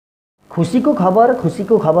खुसीको खबर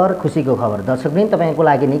खुसीको खबर खुसीको खबर दर्शकवृन्द तपाईको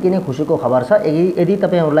लागि निकै नै खुसीको खबर छ। यदि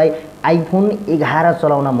तपाईहरुलाई आइफोन 11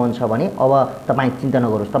 चलाउन मन छ भने अब तपाई चिन्ता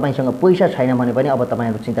नगर्नुस्। तपाईसँग पैसा छैन भने पनि अब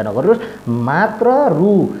तपाईहरु चिन्ता नगर्नुस्। मात्र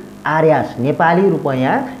रु आर्यास नेपाली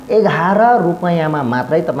रुपैयाँ 11 रुपैयाँमा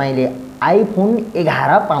मात्रै तपाईले आइफोन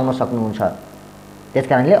 11 पाउन सक्नुहुन्छ।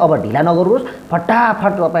 त्यसकारणले अब ढिला नगर्नुस्,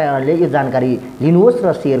 फटाफट तपाईहरुले यो जानकारी लिनुहोस्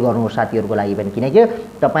र शेयर गर्नुहोस् साथीहरुको लागि पनि, किनकि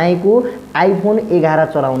तपाईको आइफोन 11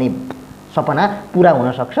 चलाउने सपना पूरा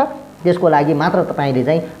हुन सक्छ। त्यसको लागि मात्र तपाईले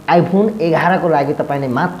चाहिँ आइफोन 11 को लागि तपाईले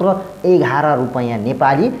मात्र 11 रुपैयाँ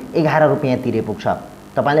नेपाली 11 रुपैयाँ तिरे पुग्छ।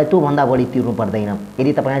 तपाईलाई त्यो भन्दा बढी तिर्नु पर्दैन।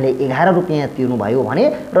 यदि तपाईले 11 रुपैयाँ तिर्नु भयो भने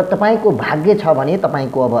र तपाईको भाग्य छ भने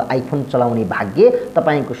तपाईको अब आइफोन चलाउने भाग्य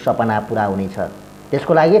तपाईको सपना पूरा हुनेछ।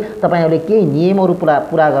 त्यसको लागि तपाईहरुले केही नियमहरु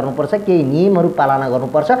पूरा गर्नुपर्छ, केही नियमहरु पालना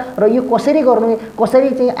गर्नुपर्छ र यो कसरी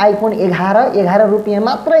चाहिँ आइफोन 11 रुपैयाँ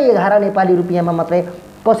मात्र 11 नेपाली रुपैयाँमा मात्रै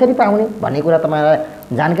कसरी पाउने भन्ने कुरा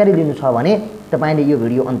तपाईलाई जानकारी लिनु छ भने तपाईले यो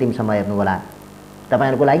भिडियो अन्तिमसम्म हेर्नु होला।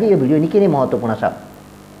 तपाईहरुको लागि यो भिडियो निकै नै महत्त्वपूर्ण छ।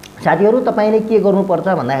 साथीहरु तपाईले के गर्नुपर्छ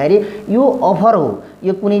भन्दाखेरि यो अफर हो।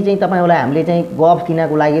 यो कुनै चाहिँ तपाईहरुलाई हामीले चाहिँ गफ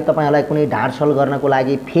दिनको लागि, तपाईहरुलाई कुनै ढाडछल गर्नको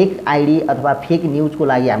लागि, फेक आईडी अथवा फेक न्यूजको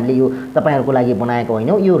लागि हामीले यो तपाईहरुको लागि बनाएको हैन।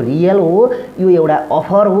 यो रियल हो, यो एउटा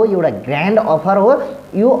अफर हो, एउटा ग्रान्ड अफर हो।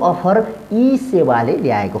 यो अफर इसेवाले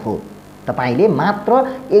ल्याएको हो। तपाईले मात्र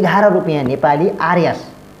 11 रुपैयाँ नेपाली आर्यास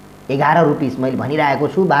 11 रुपैयाँ मैले भनिरहेको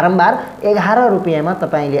छु बारम्बार, 11 रुपैयाँमा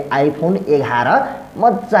तपाईले आइफोन 11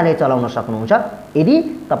 मज्जाले चलाउन सक्नुहुन्छ। यदि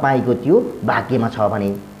तपाईको त्यो भाग्यमा छ भने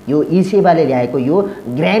यो इसेवाले ल्याएको यो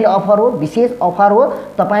ग्रान्ड अफर हो, विशेष अफर हो।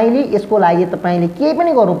 तपाईले यसको लागि तपाईले केही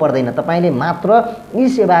पनि गर्नु पर्दैन। तपाईले मात्र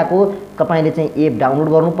इसेवाको तपाईले चाहिँ एप डाउनलोड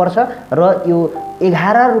गर्नुपर्छ र यो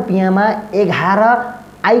 11 रुपैयाँमा 11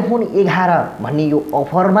 आइफोन 11 भन्ने यो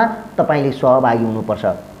अफरमा तपाईले सहभागी हुनुपर्छ।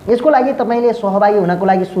 यसको लागि तपाईले सहभागी हुनको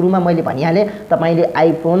लागि सुरुमा मैले भनिहालेँ, तपाईले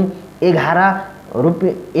आइफोन 11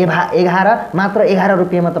 मात्र 11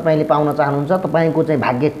 रुपैयाँमा तपाईले पाउन चाहनुहुन्छ। तपाईको चाहिँ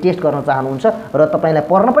भाग्य टेस्ट गर्न चाहनुहुन्छ र तपाईलाई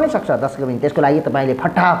पर्न पनि सक्छ दर्शकवृन्द। त्यसको लागि तपाईले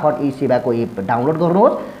फटाफट इसेवाको एप डाउनलोड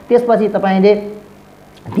गर्नुहोस्। त्यसपछि तपाईले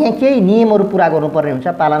त्यहाँ केही नियमहरु पूरा गर्नुपर्ने हुन्छ,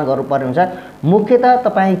 पालन गर्नुपर्ने हुन्छ। मुख्यतः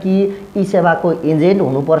तपाईकी इसेवाको एजेन्ट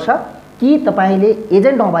हुनुपर्छ कि तपाईले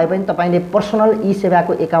एजेन्ट नभए पनि तपाईले पर्सनल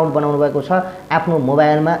इसेवाको एकाउन्ट बनाउनु भएको छ। आफ्नो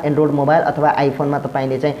मोबाइलमा, एन्ड्रोइड मोबाइल अथवा आइफोनमा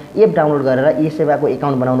तपाईले चाहिँ एप डाउनलोड गरेर इसेवाको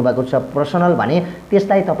एकाउन्ट बनाउनु भएको छ। पर्सनल भने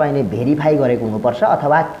त्यसलाई तपाईले भेरिफाई गरेको हुनुपर्छ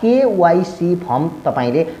अथवा केवाइसी फर्म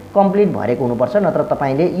तपाईले कम्प्लिट भरेको हुनुपर्छ। नत्र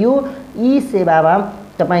तपाईले यो इसेवामा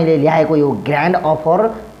तपाईले ल्याएको यो ग्रान्ड अफर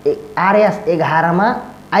आर्यास 11 मा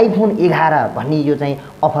आइफोन 11 भन्ने यो चाहिँ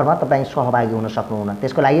अफरमा तपाई सहभागी हुन सक्नुहुन्न।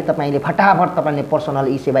 त्यसको लागि तपाईले फटाफट तपाईले पर्सनल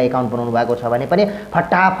इसेवा एकाउन्ट बनाउनु भएको छ भने पनि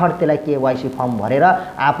फटाफट त्यसलाई केवाइसी फर्म भरेर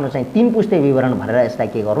आफ्नो चाहिँ 3 पुस्ते विवरण भरेर यसलाई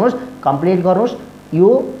के गर्नुस्, कम्प्लिट गर्नुस्। यो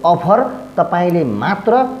अफर तपाईले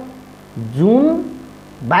मात्र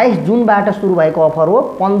 22 जुनबाट सुरु भएको अफर हो,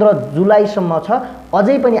 15 जुलाईसम्म छ।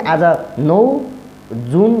 अझै पनि आज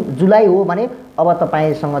 9 जुलाई हो भने अब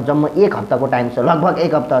तपाईसँग जम्मा 1 हप्ताको टाइम छ। लगभग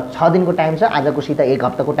 1 हप्ता 6 दिनको टाइम छ। आजको सित 1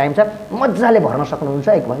 हप्ताको टाइम छ। मज्जाले भर्न सक्नुहुन्छ।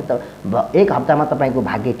 1 हप्तामा तपाईको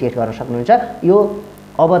भाग्य टेस्ट गर्न सक्नुहुन्छ। यो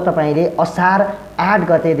अब तपाईले असार 8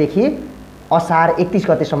 गतेदेखि असार 31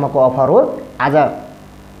 गतेसम्मको अफर हो। आज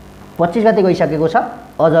 25 गते गइसकेको छ।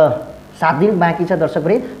 अझ 7 दिन बाँकी छ।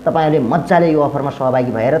 दर्शकवृन्द तपाईहरुले मज्जाले यो अफरमा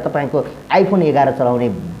सहभागी भएर तपाईको आइफोन 11 चलाउने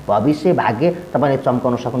भविष्य भाग्य तपाईले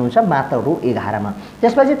चम्काउन सक्नुहुन्छ मात्र रु 11 मा।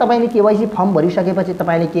 त्यसपछि तपाईले केवाइसी फर्म भरिसकेपछि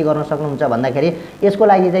तपाईले के गर्न सक्नुहुन्छ भन्दाखेरि यसको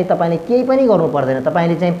लागि चाहिँ तपाईले केही पनि गर्नु पर्दैन।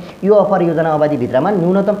 तपाईले चाहिँ यो अफर योजना अवधि भित्रमा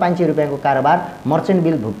न्यूनतम 500 रुपैयाँको कारोबार मर्चेन्ट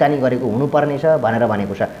बिल भुक्तानी गरेको हुनुपर्नेछ भनेर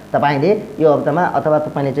भनेको छ। तपाईले यो हप्तामा अथवा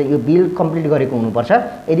तपाईले चाहिँ यो बिल कम्प्लिट गरेको हुनुपर्छ।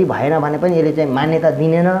 यदि भएन भने पनि यसले चाहिँ मान्यता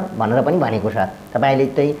दिनेन भनेर पनि भनेको छ। तपाईले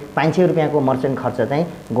चाहिँ 500 रुपैयाँको मर्चेन्ट खर्च चाहिँ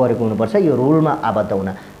गरेको हुनुपर्छ यो रुलमा आबद्ध हुन।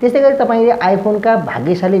 त्यसैगरी तपाईले आइफोनका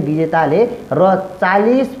भाग्यशाली विजेताले र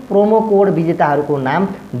 40 प्रोमो कोड विजेताहरूको नाम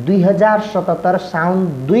 2077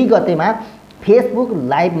 साउन 2 गतेमा फेसबुक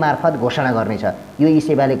लाइभ मार्फत घोषणा गर्नेछ। यो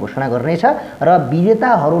इसेवाले घोषणा गर्नेछ र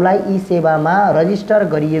विजेताहरूलाई इसेवामा रजिस्टर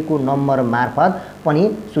गरिएको नम्बर मार्फत पनि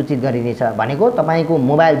सूचित गरिनेछ। भनेको तपाईको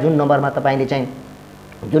मोबाइल जुन नम्बरमा तपाईले चाहिँ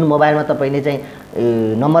जुन मोबाइलमा तपाईले चाहिँ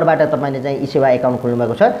नम्बरबाट तपाईले चाहिँ इसेवा एकाउन्ट खोल्नु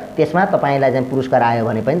भएको छ त्यसमा तपाईलाई चाहिँ पुरस्कार आयो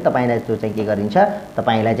भने पनि तपाईलाई त्यो चाहिँ के गरिन्छ,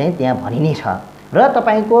 तपाईलाई चाहिँ त्यहाँ भनिनेछ। र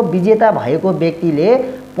तपाईको विजेता भएको व्यक्तिले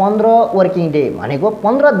 15 वर्किङ डे भनेको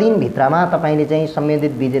 15 दिन भित्रमा तपाईले चाहिँ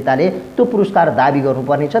सम्बन्धित विजेताले त्यो पुरस्कार दाबी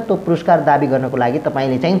गर्नुपर्नेछ। त्यो पुरस्कार दाबी गर्नको लागि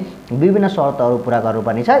तपाईले चाहिँ विभिन्न शर्तहरू पूरा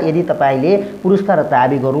गर्नुपर्नेछ। यदि तपाईले पुरस्कार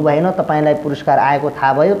दाबी गर्नु भएन, तपाईलाई पुरस्कार आएको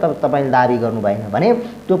थाहा भयो तर तपाईले दाबी गर्नु भएन भने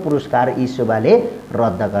त्यो पुरस्कार इसेवाले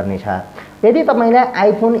रद्द गर्नेछ। यदि तपाईलाई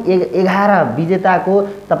आइफोन 11 विजेताको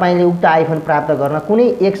तपाईले उक्त आइफोन प्राप्त गर्न कुनै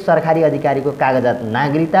एक सरकारी अधिकारीको कागजात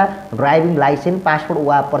नागरिकता, ड्राइभिङ लाइसेन्स, पासपोर्ट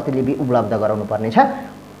वा प्रतिलिपि उपलब्ध गराउनु पर्नेछ।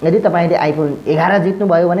 यदि तपाईले आइफोन 11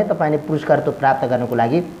 जित्नुभयो भने तपाईले पुरस्कार त्यो प्राप्त गर्नको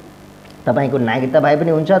लागि तपाईको नागरिकता भए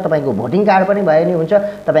पनि हुन्छ, तपाईको भोटिङ कार्ड पनि भए पनि हुन्छ,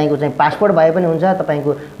 तपाईको चाहिँ पासपोर्ट भए पनि हुन्छ, तपाईको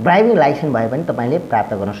ड्राइभिङ लाइसेन्स भए पनि तपाईले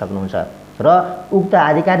प्राप्त गर्न सक्नुहुन्छ र उक्त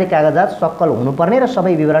आधिकारिक कागजात सक्कल हुनुपर्ने र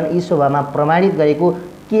सबै विवरण ई-सेवामा प्रमाणित गरेको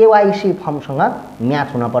केवाईसी फर्मसँग म्याच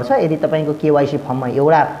हुनपर्छ। यदि तपाईको केवाईसी फर्ममा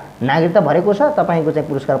एउटा नागरिकता भरेको छ, तपाईको चाहिँ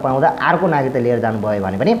पुरस्कार पाउँदा अर्को नागरिकता लिएर जानुभयो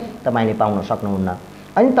भने पनि तपाईले पाउन सक्नुहुन्न।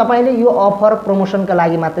 अनि तपाईले यो अफर प्रमोसनका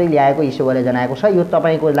लागि मात्रै ल्याएको ई-सेवाले जनाएको छ। यो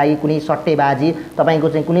तपाईको लागि कुनै सट्टेबाजी, तपाईको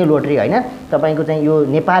चाहिँ कुनै लोटरी हैन, तपाईको चाहिँ यो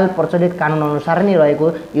नेपाल प्रचलित कानुन अनुसार नै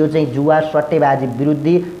रहेको यो चाहिँ जुवा सट्टेबाजी विरुद्ध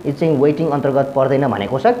यो चाहिँ वेटिङ अन्तर्गत पर्दैन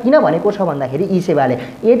भनेको छ। किन भनेको छ भन्दाखेरि ई-सेवाले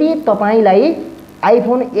यदि तपाईलाई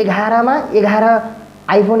आइफोन 11 मा 11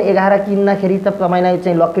 आइफोन 11 किन्दाखेरि त तपाईलाई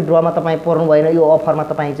चाहिँ लकी ड्रमा तपाई पर्नु भएन, यो अफरमा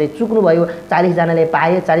तपाई चाहिँ चुक्नु भयो, 40 जनाले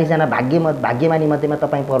पाए, 40 जना भाग्यमानी मध्येमा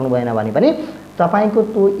तपाई पर्नु भएन भने पनि तपाईको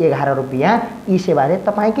त्यो 11 रुपैयाँ ई-सेवाले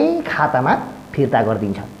तपाईकै खातामा फिर्ता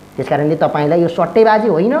गरिदिन्छ। त्यसकारणले तपाईलाई यो सट्टेबाजी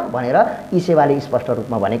होइन भनेर ई-सेवाले स्पष्ट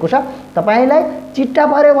रूपमा भनेको छ। तपाईलाई चिट्टा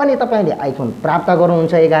पर्यो भने तपाईले आइफोन प्राप्त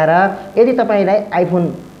गर्नुहुन्छ 11। यदि तपाईलाई आइफोन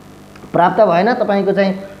प्राप्त भएन, तपाईको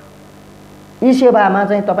चाहिँ ई-सेवामा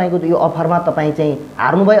चाहिँ तपाईको यो अफरमा तपाई चाहिँ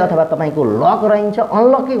हार्नुभयो अथवा तपाईको लक रहन्छ,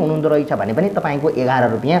 अनलकी हुनुहुँदो रहेछ भने पनि तपाईको 11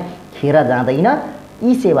 रुपैयाँ खेर जाँदैन,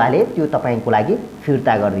 ई-सेवाले त्यो तपाईको लागि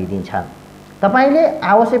फिर्ता गरिदिन्छ। तपाईले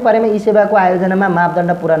आवश्यक परेमा ई-सेवाको आयोजनामा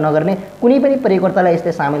मापदण्ड पूरा नगर्ने कुनै पनि प्रयोगकर्तालाई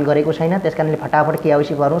यसले सामेल गरेको छैन। त्यसकारणले फटाफट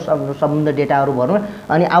केवाईसी गर्नुहोस्, सम्बन्ध डेटाहरू भर्नुहोस्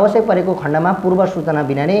अनि आवश्यक परेको खण्डमा पूर्व सूचना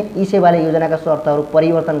बिना नै ई-सेवाले योजनाका शर्तहरू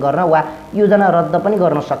परिवर्तन गर्न वा योजना रद्द पनि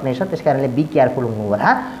गर्न सक्नेछ। त्यसकारणले बी केयरफुल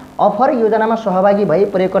हुनुहोला। अफर योजनामा सहभागी भई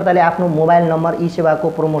प्रयोगकर्ताले आफ्नो मोबाइल नम्बर ई-सेवाको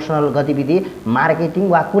प्रमोसनल गतिविधि, मार्केटिङ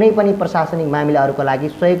वा कुनै पनि प्रशासनिक मामिलाहरूका लागि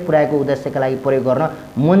सहयोग पुर्याएको उद्देश्यका लागि प्रयोग गर्न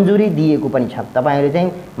मन्जुरी दिएको पनि छ। तपाईहरुले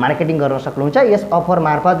चाहिँ मार्केटिङ गर्न सक्नुहुन्छ। यस अफर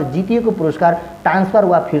मार्फत जितिएको पुरस्कार ट्रान्सफर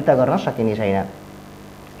वा फिर्ता गर्न सकिने छैन।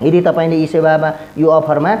 यदि तपाईले ई-सेवामा यो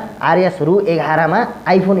अफरमा आरएस रु 11 मा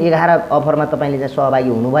आइफोन 11 अफरमा तपाईले चाहिँ सहभागी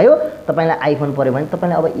हुनुभयो, तपाईलाई आइफोन पर्यो भने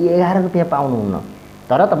तपाईले अब 11 रुपैयाँ पाउनुहुन्न,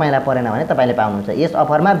 तर तपाईलाई परेन भने तपाईले पाउनुहुन्छ। यस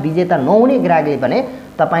अफरमा विजेता नहुने ग्राहकले पनि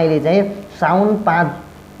तपाईले चाहिँ साउन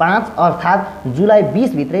 5 अर्थात् जुलाई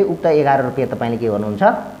 20 भित्रै उक्त 11 रुपैयाँ तपाईले के गर्नुहुन्छ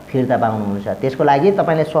फिर्ता पाउनुहुन्छ। त्यसको लागि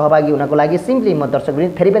तपाईले सहभागी हुनको लागि सिम्पली म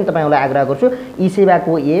दर्शकवृन्द फेरि पनि तपाईलाई आग्रह गर्छु,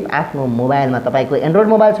 ई-सेवाको एप आफ्नो मोबाइलमा, तपाईको एन्ड्रोइड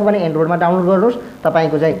मोबाइल छ भने एन्ड्रोइडमा डाउनलोड गर्नुहोस्,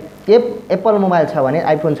 तपाईको चाहिँ एप्पल मोबाइल छ भने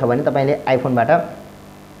आइफोन छ भने तपाईले आइफोनबाट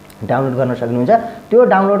डाउनलोड गर्न सक्नुहुन्छ। त्यो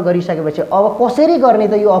डाउनलोड गरिसकेपछि अब कसरी गर्ने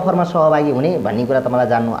त यो अफरमा सहभागी हुने भन्ने कुरा तपाईलाई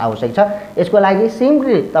जान्नु आवश्यक छ। यसको लागि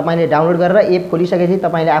सिम्पली तपाईले डाउनलोड गरेर एप खोलिसकेपछि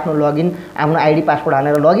तपाईले आफ्नो लगइन, आफ्नो आइडी पासवर्ड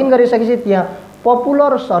हालेर लगइन गरिसकेपछि त्यहाँ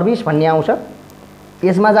पपुलर सर्भिस भन्ने आउँछ,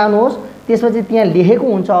 यसमा जानुहोस्। त्यसपछि त्यहाँ लेखेको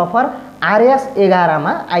हुन्छ अफर आरएस 11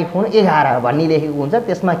 मा आइफोन 11 भन्ने लेखेको हुन्छ,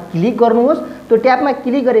 त्यसमा क्लिक गर्नुहोस्। त्यो ट्याबमा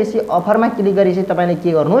क्लिक गरेपछि अफरमा क्लिक गरेपछि तपाईले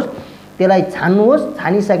के गर्नुहोस्, त्यसलाई छान्नुहोस्।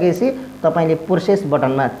 छानिसकेपछि तपाईले प्रोसेस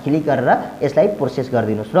बटनमा क्लिक गरेर यसलाई प्रोसेस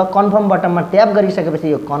गरिदिनुस् र कन्फर्म बटनमा ट्याप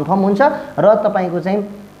गरिसकेपछि यो कन्फर्म हुन्छ र तपाईको चाहिँ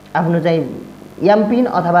आफ्नो चाहिँ एमपिन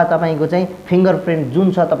अथवा तपाईको चाहिँ फिंगरप्रिन्ट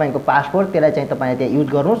जुन छ तपाईको पासपोर्ट त्यसलाई चाहिँ तपाईले त्यहाँ युज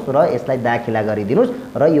गर्नुस् र यसलाई दाखिला गरिदिनुस्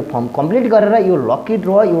र यो फर्म कम्प्लिट गरेर यो लकी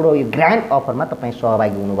ड्र एउटा यो ग्रान्ड अफरमा तपाई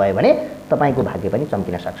सहभागी हुनुभयो भने तपाईको भाग्य पनि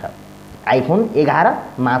चम्किन सक्छ। आइफोन 11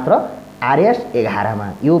 मात्र आरएस 11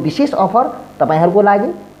 मा यो विशेष अफर तपाईहरुको लागि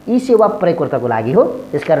ई-सेवा प्रयोगकर्ताको लागि हो।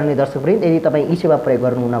 त्यसकारणले दर्शकवृन्द यदि तपाई ई-सेवा प्रयोग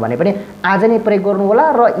गर्नुहुन्न भने पनि आज नै प्रयोग गर्नु होला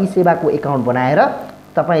र ई-सेवाको एकाउन्ट बनाएर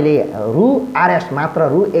तपाईले रु आरएस मात्र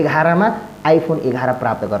रु 11 मा आइफोन 11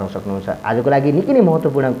 प्राप्त गर्न सक्नुहुन्छ। आजको लागि निकै नै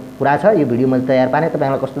महत्त्वपूर्ण कुरा छ। यो भिडियो मैले तयार पारे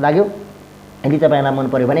तपाईलाई कस्तो लाग्यो? यदि तपाईलाई मन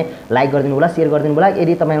पर्यो भने लाइक गरिदिनु होला, शेयर गरिदिनु होला।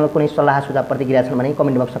 यदि तपाईलाई कुनै सल्लाह सुझाव प्रतिक्रिया छन् भने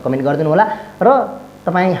कमेन्ट बक्समा कमेन्ट गरिदिनु होला र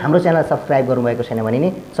तपाई हाम्रो च्यानल सब्स्क्राइब गर्नुभएको छैन भने नि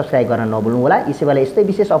सब्स्क्राइब गर्न नभुल्नु होला। ई-सेवाले यस्तै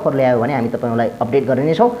विशेष अफर ल्यायो भने हामी तपाईलाई अपडेट गर्ने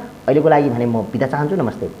नै छौं। अहिलेको लागि भने म बिदा चाहन्छु।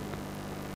 नमस्ते।